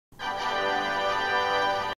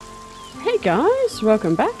guys,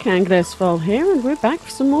 welcome back. Anglaisefolle here, and we're back for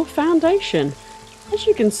some more foundation. As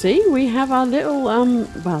you can see, we have our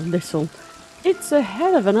it's a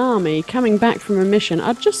hell of an army coming back from a mission.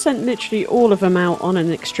 I've just sent literally all of them out on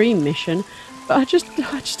an extreme mission, but I just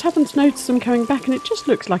happened to notice them coming back, and it just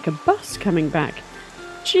looks like a bus coming back.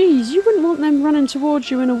 Jeez, you wouldn't want them running towards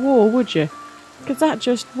you in a war, would you? Because that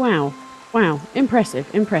just, wow,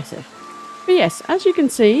 impressive. But yes, as you can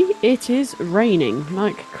see, it is raining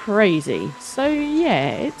like crazy. So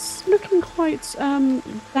yeah, it's looking quite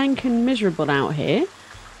dank and miserable out here.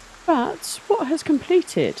 But what has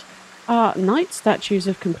completed? Our night statues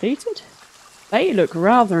have completed. They look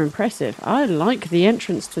rather impressive. I like the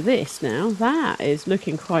entrance to this now. That is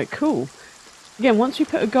looking quite cool. Again, once we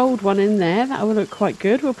put a gold one in there, that will look quite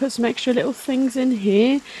good. We'll put some extra little things in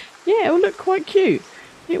here. Yeah, it will look quite cute.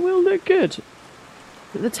 It will look good.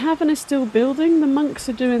 The tavern is still building. The monks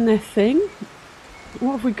are doing their thing.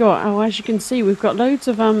 What have we got? Oh, as you can see, we've got loads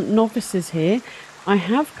of novices here. I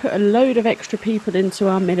have put a load of extra people into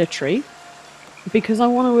our military because I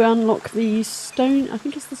want to unlock the stone... I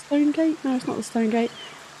think it's the stone gate? No, it's not the stone gate.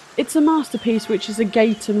 It's a masterpiece, which is a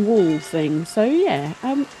gate and wall thing. So, yeah,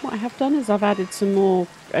 what I have done is I've added some more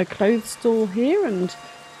clothes stall here and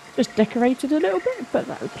just decorated a little bit.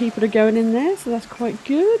 But people are going in there, so that's quite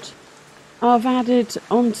good. I've added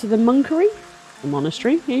onto the monkery, the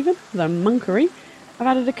monastery even, the monkery. I've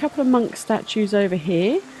added a couple of monk statues over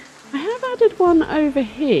here. I have added one over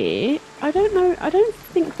here. I don't know, I don't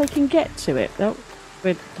think they can get to it. Oh,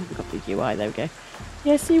 we haven't got the UI, there we go.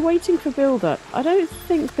 Yeah, see, waiting for build-up. I don't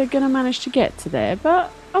think they're going to manage to get to there,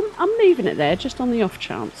 but I'm leaving it there just on the off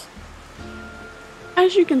chance.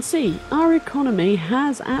 As you can see, our economy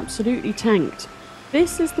has absolutely tanked.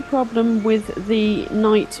 This is the problem with the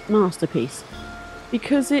night masterpiece,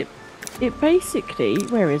 because it basically,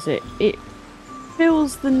 where is it? It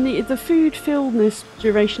fills the food fillness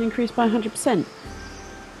duration increased by 100%.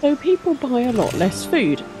 So people buy a lot less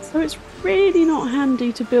food. So it's really not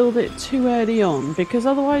handy to build it too early on, because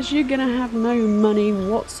otherwise you're going to have no money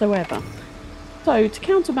whatsoever. So to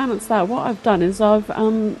counterbalance that, what I've done is I've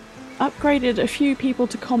upgraded a few people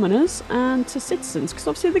to commoners and to citizens, because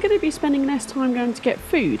obviously they're going to be spending less time going to get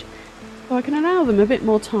food. So I can allow them a bit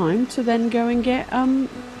more time to then go and get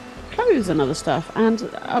clothes and other stuff, and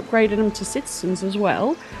upgraded them to citizens as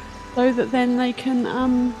well, so that then they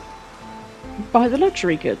can buy the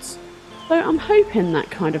luxury goods. So I'm hoping that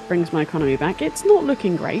kind of brings my economy back. It's not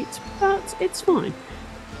looking great, but it's fine.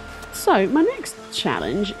 So my next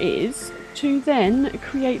challenge is to then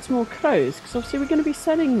create more clothes, because obviously we're going to be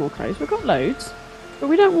selling more clothes. We've got loads, but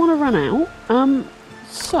we don't want to run out.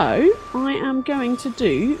 So I am going to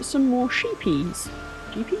do some more sheepies.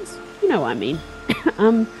 Sheepies? You know what I mean.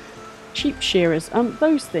 Sheep shearers.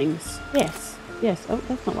 Those things. Yes. Oh,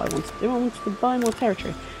 that's not what I wanted to do. I wanted to buy more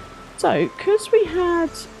territory. So, because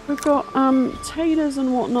we've got tailors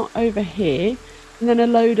and whatnot over here, and then a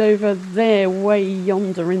load over there way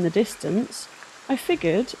yonder in the distance, I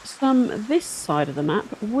figured this side of the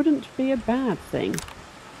map wouldn't be a bad thing.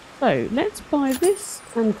 So let's buy this,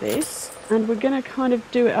 and we're going to kind of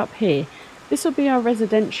do it up here. This will be our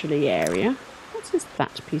residentially area. What is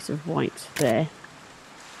that piece of white there?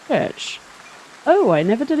 Church. Oh, I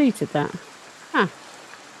never deleted that.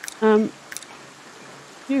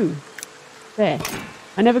 There.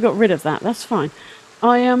 I never got rid of that. That's fine.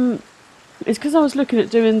 It's because I was looking at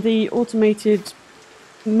doing the automated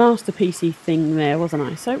masterpiecey thing there, wasn't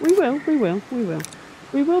I? So we will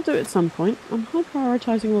do it at some point. I'm high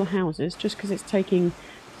prioritising all the houses just because it's taking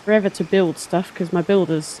forever to build stuff, because my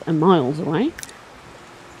builders are miles away.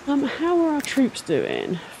 How are our troops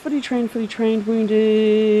doing? Fully trained,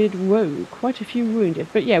 wounded. Whoa, quite a few wounded.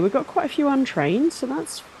 But yeah, we've got quite a few untrained, so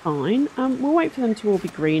that's fine. We'll wait for them to all be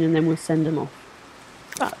green and then we'll send them off.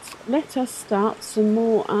 But let us start some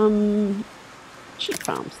more sheep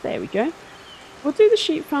farms. There we go. We'll do the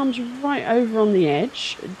sheep farms right over on the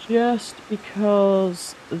edge, just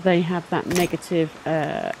because they have that negative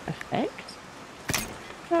effect.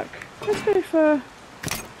 Look, let's go for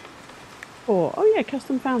 4. Oh yeah,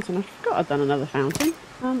 custom fountain. I forgot I'd done another fountain.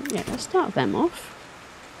 Yeah, let's start them off.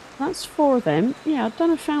 That's 4 of them. Yeah, I've done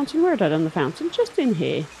a fountain. Where had I done the fountain? Just in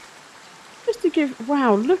here. Just to give...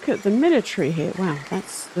 Wow, look at the military here. Wow,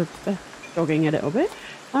 that's jogging a little bit.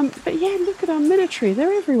 But yeah, look at our military.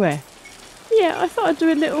 They're everywhere. Yeah, I thought I'd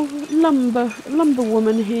do a little lumber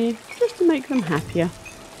woman here, just to make them happier.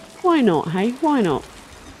 Why not, hey? Why not?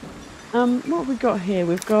 What have we got here?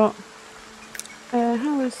 We've got...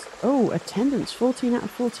 attendance, 14 out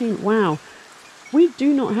of 14. Wow. We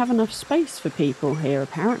do not have enough space for people here,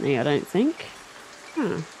 apparently, I don't think.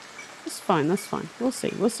 Huh. That's fine, that's fine. We'll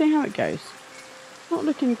see. We'll see how it goes. Not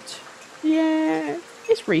looking yeah,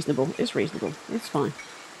 it's reasonable. It's reasonable. It's fine.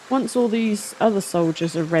 Once all these other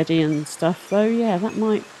soldiers are ready and stuff, though, yeah, that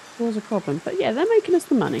might cause a problem. But yeah, they're making us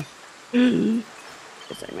the money. Yes,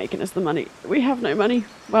 they're making us the money. We have no money.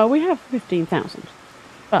 Well, we have 15,000.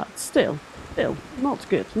 But still, not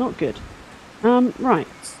good, not good. Right,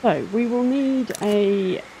 so we will need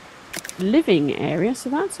a living area. So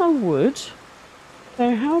that's our wood.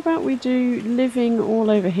 So how about we do living all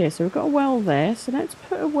over here? So we've got a well there. So let's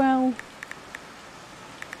put a well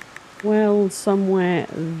somewhere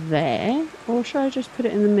there. Or should I just put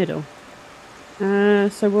it in the middle?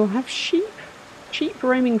 So we'll have sheep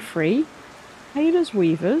roaming free, tailors,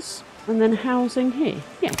 weavers, and then housing here.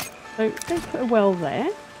 Yeah, so let's put a well there.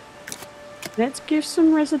 Let's give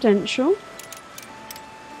some residential,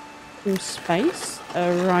 some space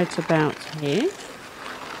right about here.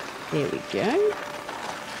 Here we go.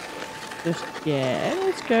 Just, yeah,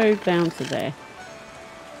 let's go down to there.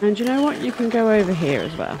 And you know what? You can go over here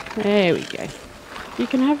as well. There we go. You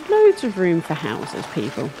can have loads of room for houses,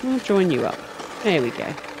 people. I'll join you up. There we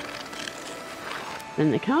go.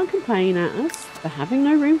 Then they can't complain at us for having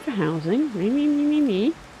no room for housing.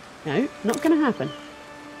 Me. No, not going to happen.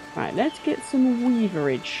 Right, let's get some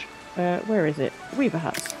weaverage. Where is it? Weaver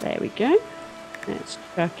huts. There we go. Let's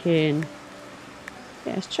chuck in...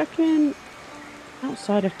 Yeah, let's chuck in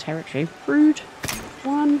outside of territory. Brood.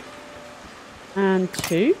 1 and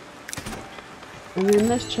 2. And then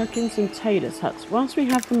let's chuck in some tailors' huts. Whilst we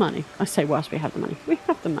have the money. I say whilst we have the money. We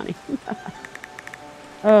have the money.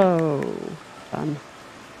 Oh, fun.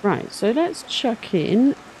 Right, so let's chuck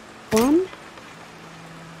in 1,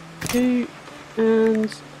 2,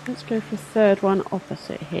 and let's go for a third one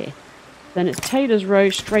opposite here. Then it's Taylor's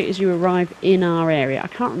Row straight as you arrive in our area. I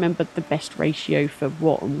can't remember the best ratio for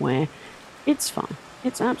what and where. It's fine.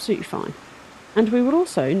 It's absolutely fine. And we will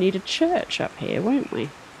also need a church up here, won't we?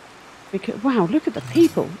 Because, wow, look at the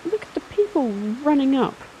people. Look at the people running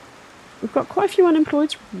up. We've got quite a few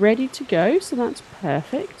unemployeds ready to go, so that's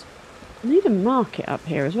perfect. I need a market up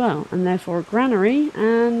here as well, and therefore a granary,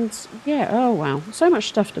 and yeah, oh wow, so much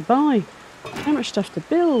stuff to buy. So much stuff to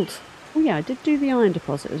build. Oh yeah, I did do the iron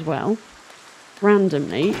deposit as well.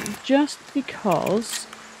 Randomly, just because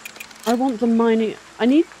I want the mining... I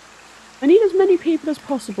need as many people as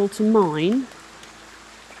possible to mine,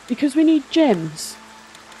 because we need gems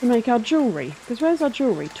to make our jewellery. Because where's our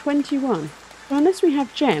jewellery? 21. So unless we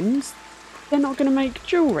have gems, they're not going to make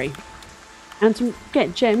jewellery. And to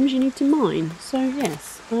get gems, you need to mine. So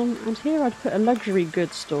yes, and here I'd put a luxury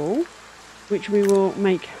goods stall, which we will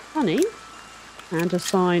make honey, and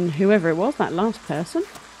assign whoever it was, that last person.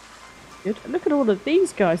 Good. Look at all of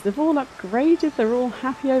these guys. They've all upgraded. They're all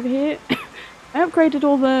happy over here. I upgraded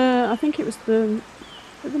all the... I think it was the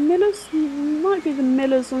millers? Might be the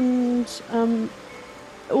millers and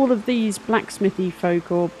all of these blacksmithy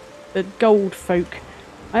folk or the gold folk.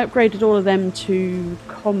 I upgraded all of them to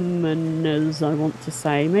commoners, I want to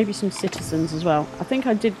say. Maybe some citizens as well. I think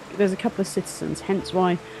I did... There's a couple of citizens, hence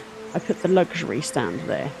why I put the luxury stand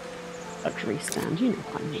there. Luxury stand, you know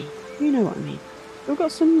what I mean. You know what I mean. We've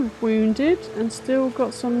got some wounded and still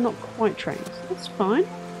got some not quite trained. That's fine.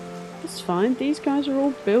 That's fine. These guys are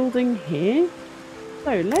all building here.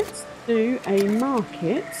 So let's do a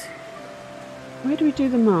market. Where do we do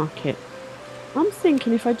the market? I'm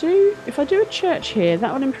thinking if I do a church here,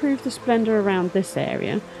 that will improve the splendour around this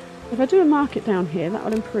area. If I do a market down here, that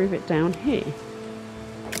will improve it down here.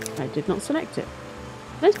 I did not select it.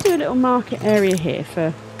 Let's do a little market area here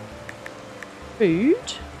for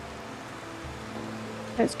food.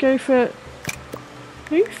 Let's go for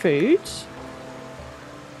 2 foods.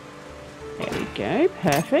 There we go,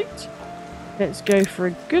 perfect. Let's go for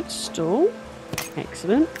a goods stall.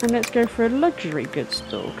 Excellent. And let's go for a luxury goods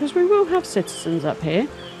stall, because we will have citizens up here.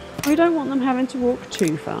 We don't want them having to walk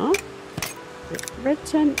too far. Red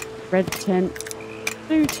tent,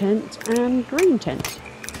 blue tent, and green tent.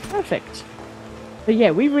 Perfect. But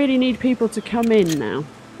yeah, we really need people to come in now.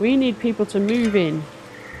 We need people to move in.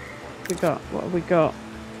 What have we got?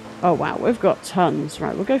 Oh wow, we've got tons.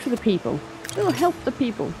 Right, we'll go for the people. We'll help the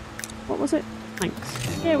people. What was it?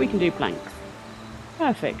 Planks. Yeah, we can do planks.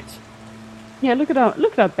 Perfect. Yeah, look at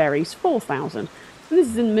our berries, 4,000. And this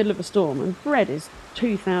is in the middle of a storm, and bread is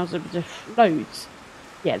 2,000, loads.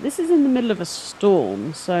 Yeah, this is in the middle of a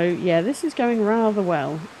storm, so yeah, this is going rather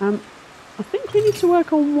well. I think we need to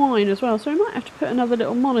work on wine as well, so we might have to put another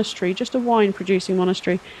little monastery, just a wine producing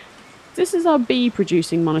monastery. This is our bee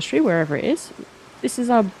producing monastery, wherever it is. This is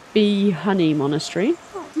our bee honey monastery.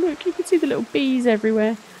 Oh, look, you can see the little bees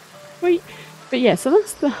everywhere. Sweet. But yeah, so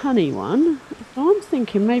that's the honey one. So I'm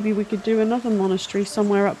thinking maybe we could do another monastery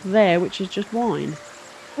somewhere up there, which is just wine.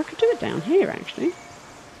 I could do it down here, actually.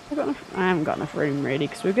 I haven't got enough room, really,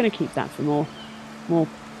 because we're going to keep that for more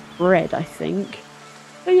bread, I think.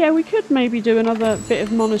 So yeah, we could maybe do another bit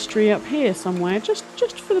of monastery up here somewhere, just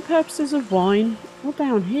for the purposes of wine. Or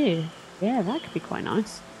down here. Yeah, that could be quite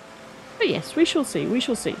nice. But yes, we shall see, we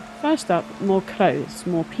shall see. First up, more clothes.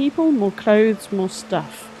 More people, more clothes, more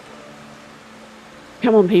stuff.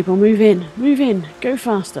 Come on, people, move in, go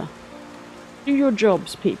faster. Do your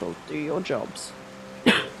jobs, people, do your jobs.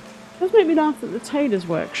 It does make me laugh that the tailor's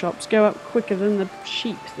workshops go up quicker than the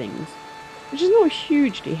sheep things, which is not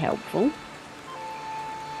hugely helpful.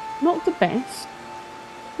 Not the best.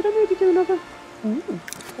 Could I maybe do another... Ooh,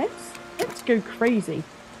 let's go crazy.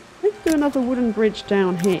 Let's do another wooden bridge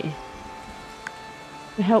down here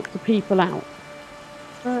to help the people out.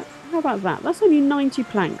 How about that? That's only 90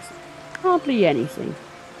 planks. Hardly anything.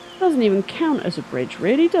 Doesn't even count as a bridge,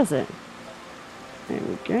 really, does it? There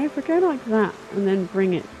we go. If I go like that and then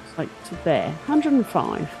bring it like to there,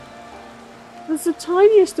 105. There's the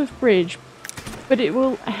tiniest of bridge, but it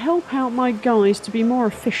will help out my guys to be more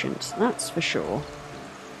efficient. That's for sure.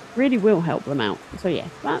 Really will help them out. So yeah,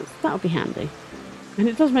 that'll be handy. And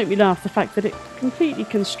it does make me laugh the fact that it completely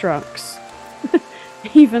constructs,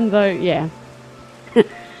 even though yeah.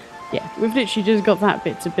 Yeah, we've literally just got that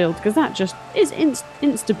bit to build, because that just is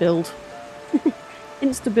insta-build.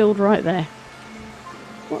 Insta-build right there.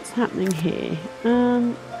 What's happening here?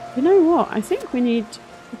 You know what? I think we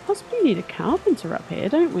possibly need a carpenter up here,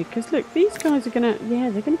 don't we? Because look, these guys are going to, yeah,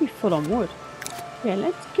 they're going to be full on wood. Yeah,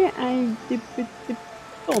 let's get a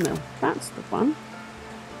sawmill. That's the one.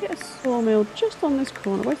 Get a sawmill just on this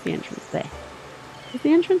corner. Where's the entrance? There. Is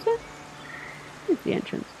the entrance there? Where's the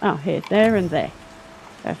entrance? Oh, here, there and there.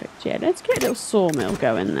 Perfect, yeah, let's get a little sawmill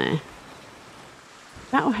going there.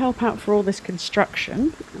 That'll help out for all this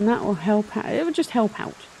construction, and that will help out, it will just help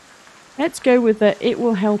out. Let's go with the, it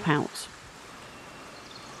will help out.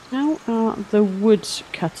 How are the wood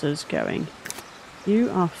cutters going?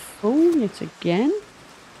 You are full yet again,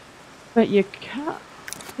 but you're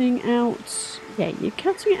cutting out, yeah, you're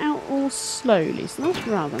cutting it out all slowly, so that's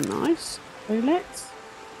rather nice. So let's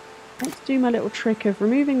do my little trick of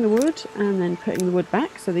removing the wood and then putting the wood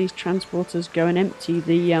back, so these transporters go and empty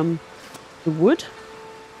the wood.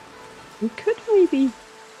 We could maybe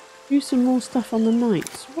do some more stuff on the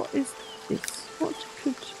knights. What is this?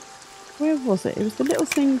 Where was it? It was the little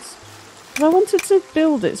things. I wanted to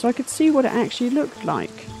build it so I could see what it actually looked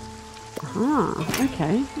like. Ah,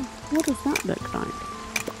 okay. What does that look like?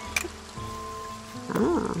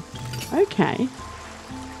 Ah, okay.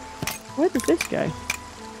 Where does this go?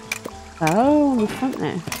 Oh, on the front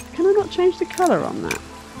there. Can I not change the colour on that?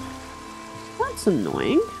 That's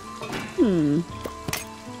annoying.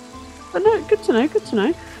 But no, good to know, good to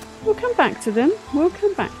know. We'll come back to them. We'll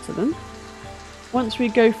come back to them. Once we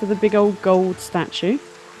go for the big old gold statue.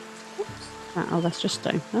 What's that? Oh, that's just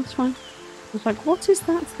stone. That's fine. I was like, what is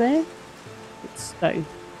that there? It's stone.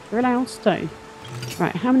 We're allowed stone.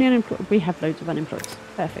 Right, how many unemployed? We have loads of unemployed.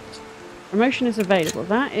 Perfect. Promotion is available.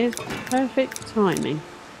 That is perfect timing.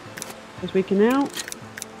 Because we can now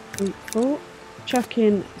chuck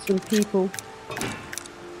in some people.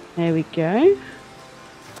 There we go.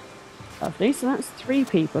 Lovely. So that's 3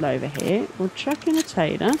 people over here. We'll chuck in a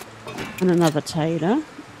tailor and another tailor.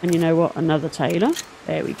 And you know what? Another tailor.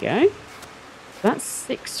 There we go. That's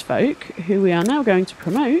 6 folk who we are now going to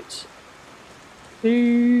promote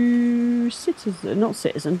to citizen. Not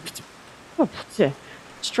citizen. Oh,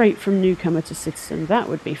 straight from newcomer to citizen. That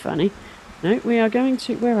would be funny. No, we are going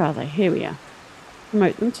to... Where are they? Here we are.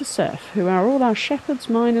 Promote them to serf, who are all our shepherds,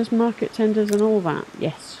 miners, market tenders and all that.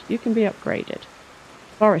 Yes, you can be upgraded.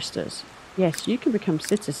 Foresters. Yes, you can become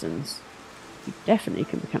citizens. You definitely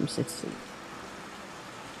can become citizens.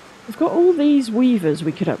 We've got all these weavers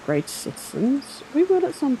we could upgrade to citizens. We will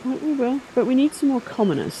at some point, we will. But we need some more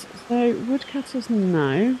commoners. So, woodcutters,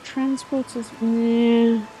 no. Transporters,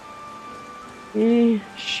 yeah. Yeah.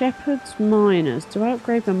 Shepherds, miners. Do I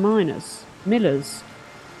upgrade the miners? Millers.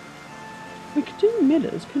 We could do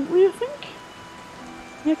millers, couldn't we, I think?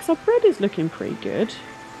 Yeah, because our bread is looking pretty good.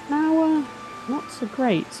 Now, not so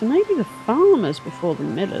great. So maybe the farmers before the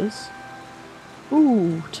millers.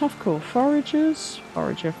 Ooh, tough call. Foragers.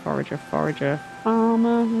 Forager, forager, forager.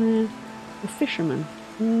 Farmer. The fisherman.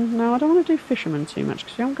 No, I don't want to do fishermen too much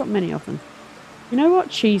because we haven't got many of them. You know what?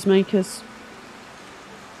 Cheesemakers.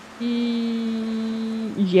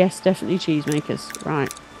 Yes, definitely cheesemakers.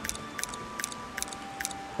 Right.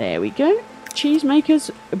 There we go.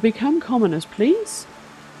 Cheesemakers, become commoners, please.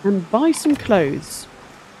 And buy some clothes.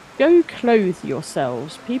 Go clothe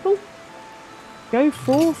yourselves, people. Go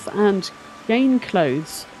forth and gain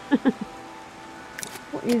clothes.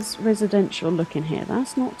 What is residential looking here?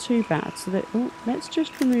 That's not too bad. So that, oh, let's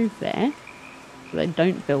just remove there. So they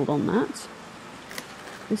don't build on that.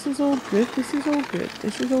 This is all good. This is all good.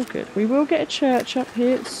 This is all good. We will get a church up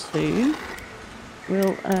here soon.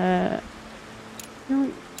 We'll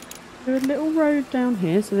do a little road down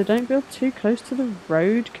here so they don't build too close to the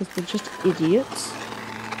road because they're just idiots.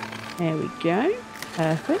 There we go.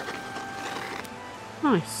 Perfect.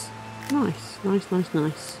 Nice. Nice. Nice, nice,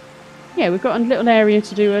 nice. Yeah, we've got a little area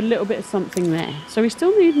to do a little bit of something there. So we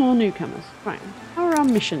still need more newcomers. Right. How are our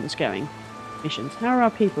missions going? Missions. How are our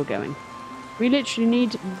people going? We literally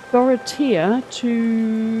need Dorothea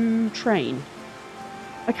to train.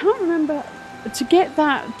 I can't remember... To get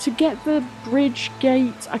the bridge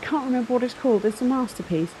gate, I can't remember what it's called. It's a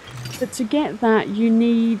masterpiece. But to get that, you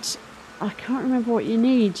need... I can't remember what you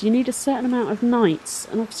need. You need a certain amount of knights.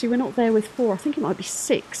 And obviously we're not there with 4. I think it might be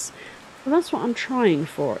 6. So that's what I'm trying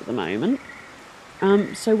for at the moment.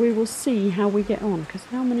 So we will see how we get on. Because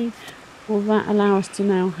how many will that allow us to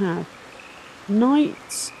now have?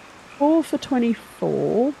 Knights, 4 for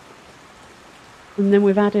 24. And then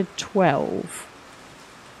we've added 12.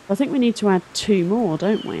 I think we need to add 2 more,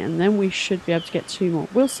 don't we? And then we should be able to get 2 more.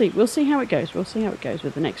 We'll see. We'll see how it goes. We'll see how it goes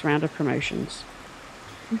with the next round of promotions.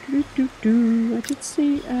 I did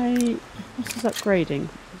see a... This is upgrading.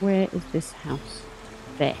 Where is this house?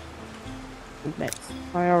 There. And let's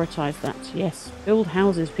prioritise that. Yes. Build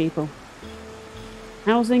houses, people.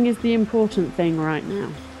 Housing is the important thing right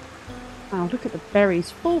now. Wow, look at the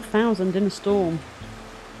berries. 4,000 in a storm.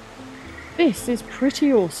 This is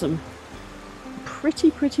pretty awesome.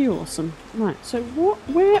 Pretty awesome. Right, so what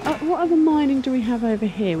other mining do we have over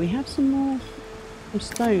here? We have some more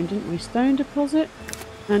stone, didn't we? Stone deposit.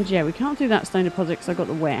 And yeah, we can't do that stone deposit because I've got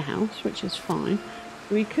the warehouse, which is fine.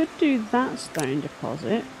 We could do that stone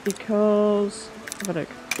deposit because... Have a look.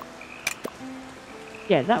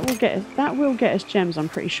 Yeah, that will get us gems, I'm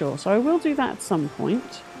pretty sure. So I will do that at some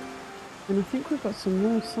point. And I think we've got some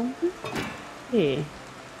more something. Here.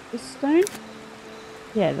 This stone?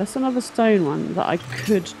 Yeah, that's another stone one that I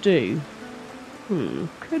could do.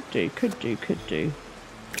 Could do.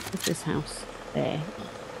 What's this house? There.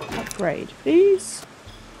 Upgrade, please.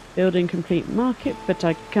 Building complete market, but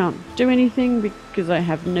I can't do anything because I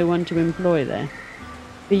have no one to employ there.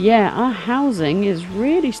 But yeah, our housing is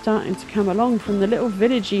really starting to come along from the little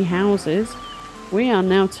villagey houses. We are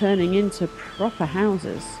now turning into proper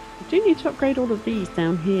houses. I do need to upgrade all of these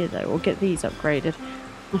down here though, or get these upgraded.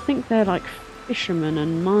 I think they're like fishermen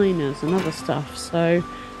and miners and other stuff, so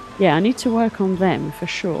yeah, I need to work on them for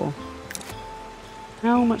sure.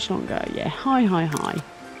 How much longer? Yeah, hi,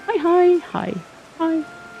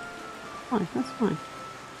 that's fine.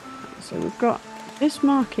 So we've got this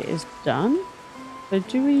market is done. So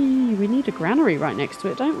do we need a granary right next to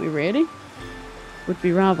it, don't we really? Would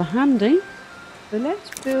be rather handy. So let's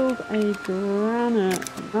build a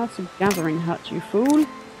that's a gathering hut, you fool.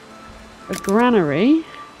 A granary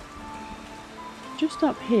just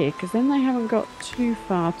up here, because then they haven't got too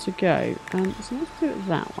far to go. So let's do it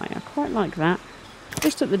that way. I quite like that.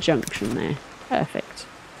 Just at the junction there. Perfect.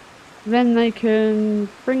 Then they can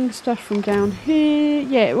bring stuff from down here.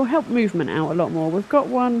 Yeah, it will help movement out a lot more. We've got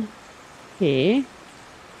one here.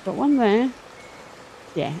 Got one there.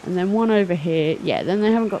 Yeah, and then one over here. Yeah, then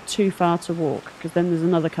they haven't got too far to walk, because then there's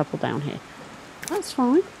another couple down here. That's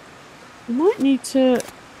fine. We might need to...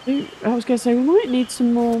 I was going to say, we might need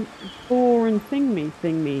some more boar and thingy,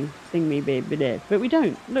 baby, but we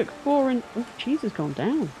don't. Look, boar and... Oh, cheese has gone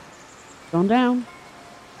down. Gone down.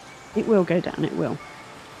 It will go down, it will.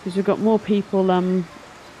 Because we've got more people doing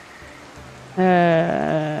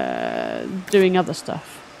other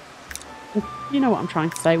stuff. You know what I'm trying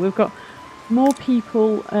to say. We've got more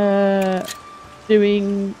people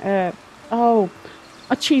doing... our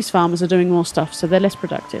cheese farmers are doing more stuff, so they're less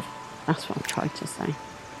productive. That's what I'm trying to say.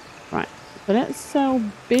 Right, so let's sell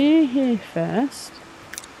beer here first.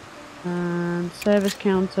 And service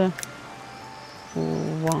counter for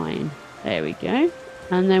wine. There we go.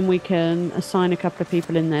 And then we can assign a couple of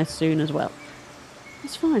people in there soon as well.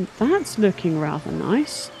 That's fine. That's looking rather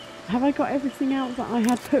nice. Have I got everything out that I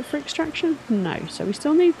had put for extraction? No. So we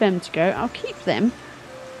still need them to go. I'll keep them.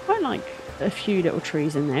 Quite like a few little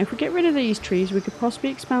trees in there. If we get rid of these trees, we could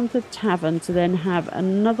possibly expand the tavern to then have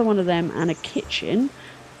another one of them and a kitchen.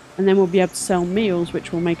 And then we'll be able to sell meals,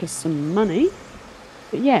 which will make us some money.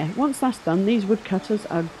 But yeah, once that's done, these woodcutters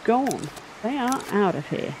are gone. They are out of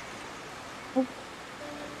here. Oh.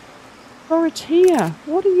 Dorothea,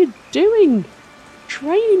 what are you doing?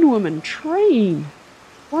 Train, woman, train.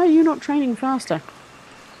 Why are you not training faster?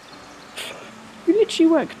 You literally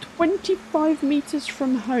work 25 meters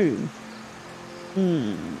from home.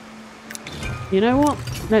 You know what?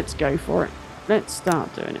 Let's go for it. Let's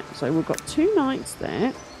start doing it. So we've got 2 knights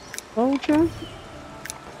there. Soldier.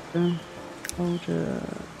 Soldier.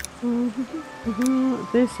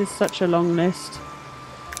 This is such a long list.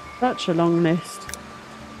 Such a long list.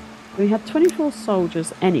 We had 24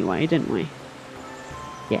 soldiers anyway, didn't we?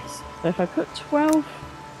 Yes. So if I put 12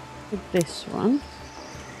 with this one.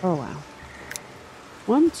 Oh wow.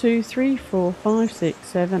 1, 2, 3, 4, 5, 6,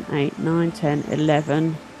 7, 8, 9, 10,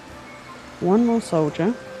 11. One more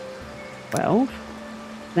soldier. 12.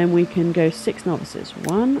 Then we can go 6 novices.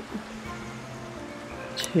 1,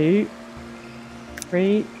 2,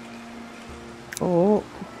 3, 4,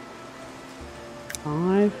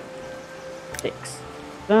 5, 6.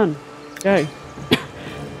 Done. Go.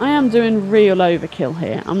 I am doing real overkill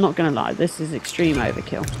here. I'm not going to lie. This is extreme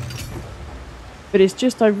overkill. But it's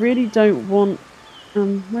just I really don't want...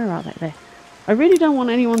 where are they? There. I really don't want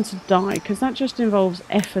anyone to die, because that just involves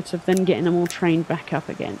effort of then getting them all trained back up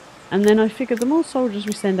again. And then I figure the more soldiers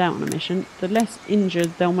we send out on a mission, the less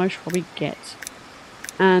injured they'll most probably get.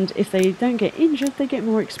 And if they don't get injured, they get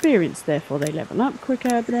more experience, therefore they level up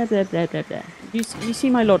quicker, blah blah blah blah blah. You see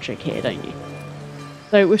my logic here, don't you?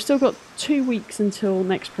 So we've still got 2 weeks until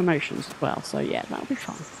next promotions as well, so yeah, that'll be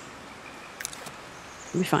fine.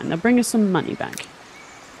 It'll be fine. They'll bring us some money back.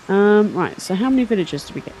 Right, so how many villagers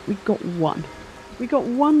did we get? We got 1. We got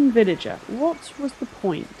 1 villager. What was the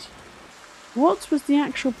point? What was the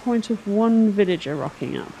actual point of 1 villager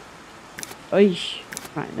rocking up? Oy.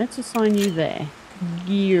 Right, let's assign you there.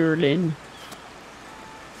 Gearlin.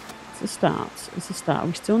 It's a start. It's a start.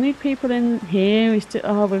 We still need people in here. We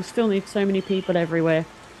still need so many people everywhere.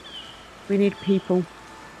 We need people.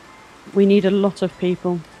 We need a lot of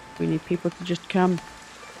people. We need people to just come.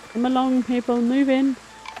 Come along, people. Move in.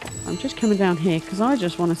 I'm just coming down here because I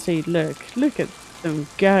just want to see. Look at them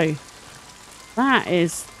go. That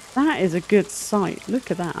is a good sight.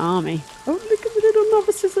 Look at that army. Oh, look at the little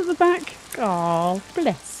novices at the back. Oh,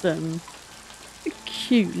 bless them. The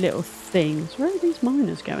cute little things. Where are these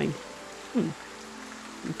miners going? I'm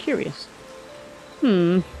curious.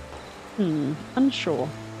 Unsure.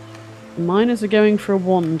 The miners are going for a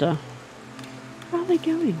wander. Where are they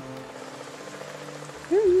going?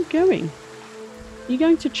 Where are you going? Are you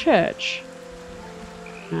going to church?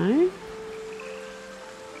 No.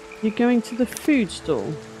 You're going to the food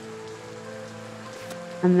stall.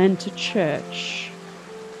 And then to church.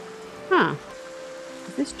 Huh.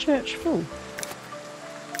 Is this church full?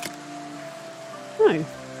 No.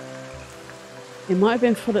 It might have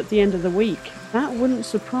been full at the end of the week. That wouldn't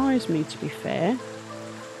surprise me, to be fair.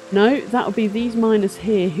 No, that'll be these miners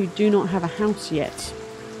here who do not have a house yet.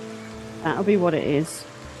 That'll be what it is.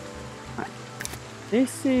 Right.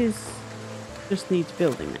 This is... just needs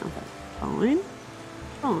building now. That's fine.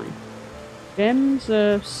 Fine. Gems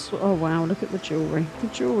of... oh wow, look at the jewellery. The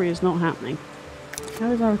jewellery is not happening.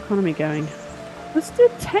 How is our economy going? We're still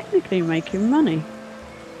technically making money.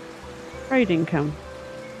 Trade income.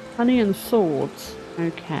 Honey and swords.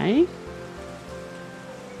 Okay.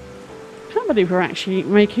 Can't believe we're actually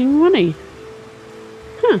making money.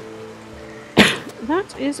 Huh.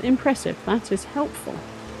 That is impressive. That is helpful.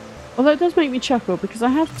 Although it does make me chuckle because I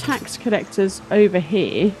have tax collectors over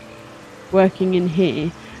here, working in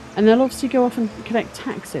here, and they'll obviously go off and collect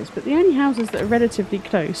taxes, but the only houses that are relatively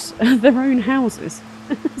close are their own houses.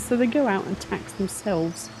 So they go out and tax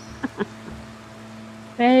themselves.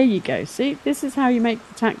 There you go. See, this is how you make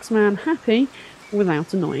the tax man happy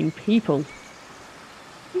without annoying people.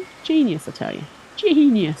 Genius, I tell you.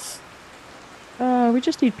 Genius. We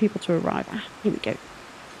just need people to arrive. Here we go.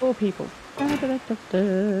 4 people. Da, da, da, da,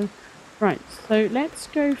 da. Right, so let's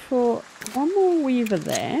go for 1 more weaver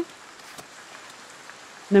there. And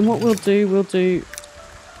then what we'll do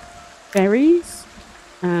berries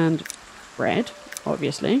and bread,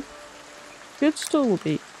 obviously. Good stall will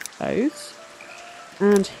be those.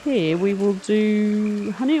 And here we will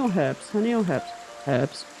do honey or herbs? Honey or herbs?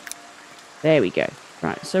 Herbs. There we go.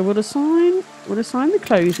 Right, so we'll assign the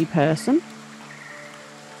clothy person.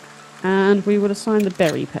 And we will assign the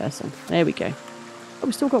berry person. There we go. Oh,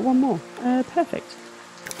 we've still got 1 more. Perfect.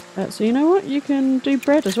 So you know what? You can do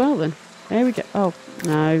bread as well then. There we go. Oh,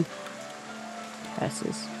 no.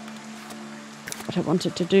 Curses. What I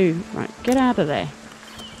wanted to do. Right, get out of there.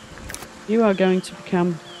 You are going to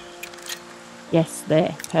become... yes,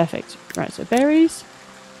 there. Perfect. Right, so berries,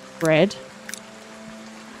 bread,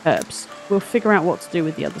 herbs. We'll figure out what to do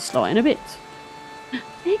with the other slot in a bit.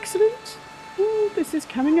 Excellent. Oh, this is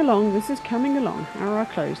coming along. This is coming along. How are our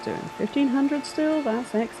clothes doing? 1500 still?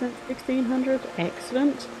 That's excellent. 1600?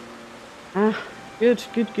 Excellent. Ah, good,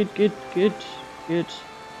 good, good, good, good, good.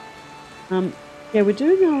 Yeah, we're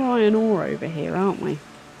doing our iron ore over here, aren't we?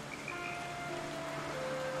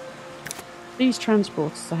 These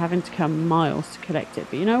transporters are having to come miles to collect it,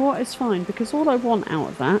 but you know what? It's fine, because all I want out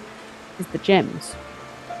of that is the gems.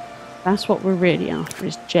 That's what we're really after,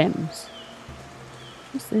 is gems.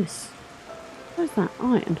 What's this? Where's that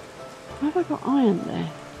iron? Why have I got iron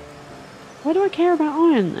there? Why do I care about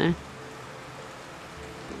iron there?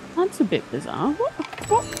 That's a bit bizarre.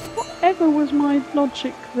 Whatever was my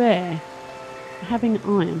logic there? Having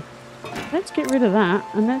iron. Let's get rid of that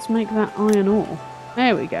and let's make that iron ore.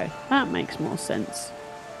 There we go. That makes more sense.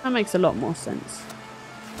 That makes a lot more sense.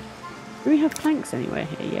 Do we have planks anywhere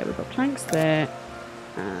here? Yeah, we've got planks there.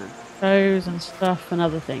 Clothes and stuff and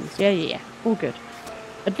other things. Yeah. All good.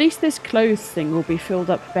 At least this clothes thing will be filled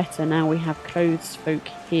up better now we have clothes folk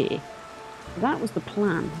here. That was the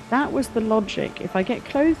plan. That was the logic. If I get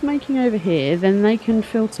clothes making over here, then they can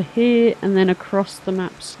filter here and then across the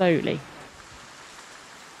map slowly.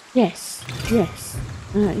 Yes.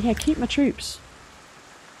 Yeah, keep my troops.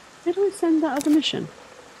 Did I send that other mission?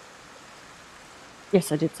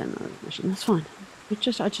 Yes, I did send that other mission. That's fine. I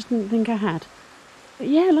just didn't think I had. But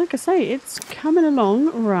yeah, like I say, it's coming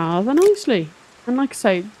along rather nicely. And like I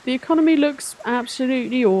say, the economy looks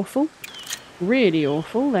absolutely awful. Really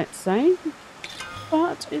awful, let's say.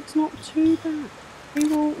 But it's not too bad. We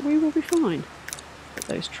will be fine. Get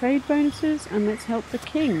those trade bonuses and let's help the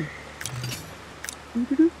king.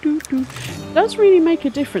 It does really make a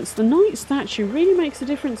difference. The knight statue really makes a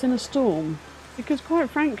difference in a storm. Because quite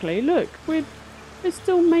frankly, look, we're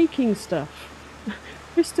still making stuff.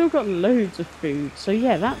 We've still got loads of food. So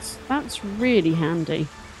yeah, that's really handy.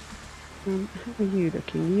 How are you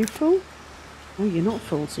looking? Are you full? Oh, you're not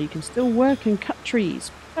full, so you can still work and cut trees.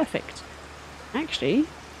 Perfect. Actually,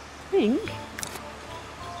 I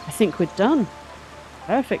think we're done.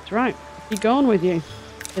 Perfect, right. Be gone with you.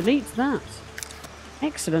 Delete that.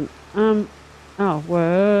 Excellent. Oh,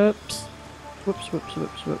 whoops.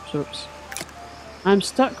 Whoops. I'm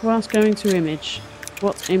stuck whilst going to image.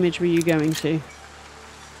 What image were you going to?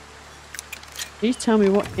 Please tell me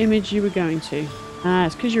what image you were going to. Ah,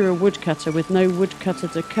 it's because you're a woodcutter with no woodcutter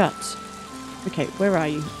to cut. Okay, where are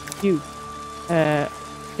you? You.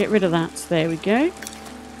 Get rid of that. There we go.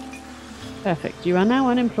 Perfect. You are now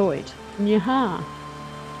unemployed. Yaha.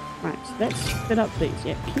 Right, let's fill up these.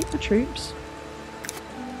 Yeah, keep the troops.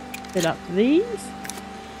 Fill up these.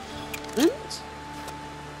 And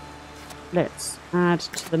let's add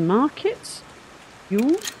to the market.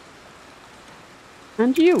 You.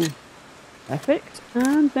 And you. Perfect.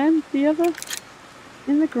 And then the other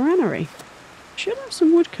in the granary. Should have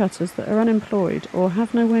some woodcutters that are unemployed or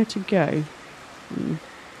have nowhere to go.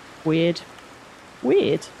 Weird.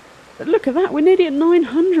 But look at that. We're nearly at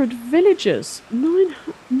 900 villagers.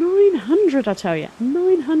 900, I tell you.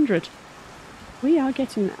 900. We are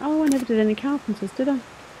getting there. Oh, I never did any carpenters, did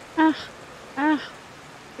I?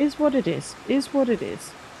 Is what it is.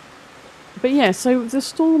 But yeah, so the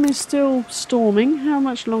storm is still storming. How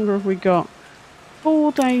much longer have we got?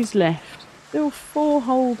 4 days left. Still 4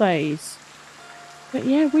 whole days. But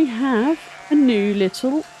yeah, we have a new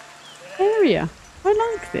little area. I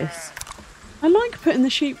like this. I like putting the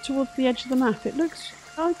sheep towards the edge of the map.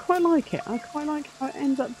 I quite like it. I quite like how it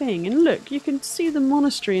ends up being. And look, you can see the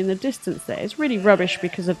monastery in the distance there. It's really rubbish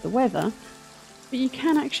because of the weather. But you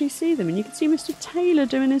can actually see them. And you can see Mr. Taylor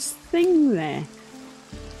doing his thing there.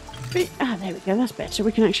 But, there we go. That's better.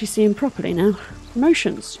 We can actually see him properly now.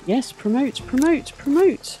 Promotions. Yes, promote.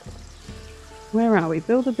 Where are we?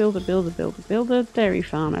 Builder, dairy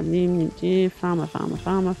farmer,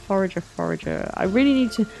 farmer, forager. I really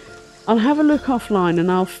need to... I'll have a look offline and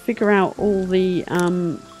I'll figure out all the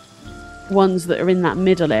ones that are in that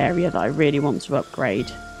middle area that I really want to upgrade.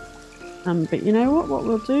 But you know what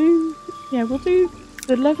we'll do? Yeah, we'll do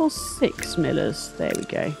the level 6 millers. There we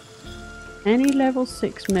go. Any level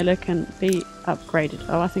 6 miller can be upgraded.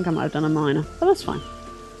 Oh, I think I might have done a miner. But that's fine.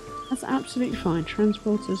 That's absolutely fine.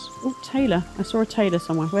 Transporters. Oh, Taylor. I saw a Taylor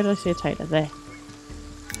somewhere. Where did I see a Taylor? There.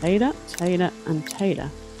 Taylor, and Taylor.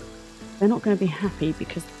 They're not going to be happy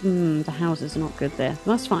because the houses are not good there.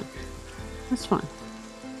 That's fine.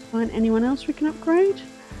 Find anyone else we can upgrade?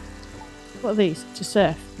 What are these? To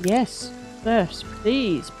surf. Yes. Surfs.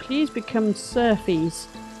 Please become surfies.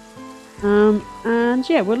 And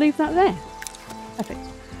yeah, we'll leave that there. Perfect.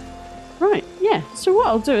 Right, yeah, so what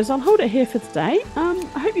I'll do is I'll hold it here for today.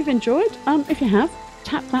 I hope you've enjoyed. If you have,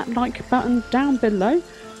 tap that like button down below.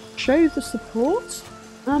 Show the support.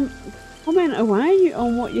 Comment away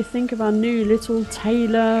on what you think of our new little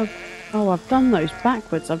tailor. Oh, I've done those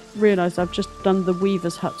backwards. I've realised I've just done the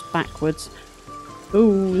weaver's huts backwards.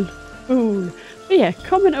 Fool. Fool. But yeah,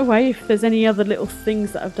 comment away if there's any other little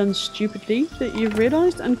things that I've done stupidly that you've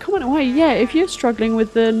realised. And comment away, yeah, if you're struggling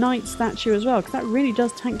with the knight statue as well, because that really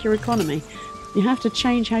does tank your economy. You have to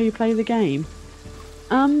change how you play the game.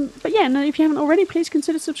 But yeah, no, if you haven't already, please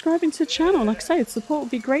consider subscribing to the channel. Like I say, the support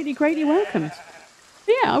would be greatly, greatly welcomed.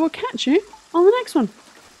 But yeah, I will catch you on the next one.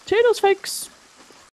 Toodles, folks!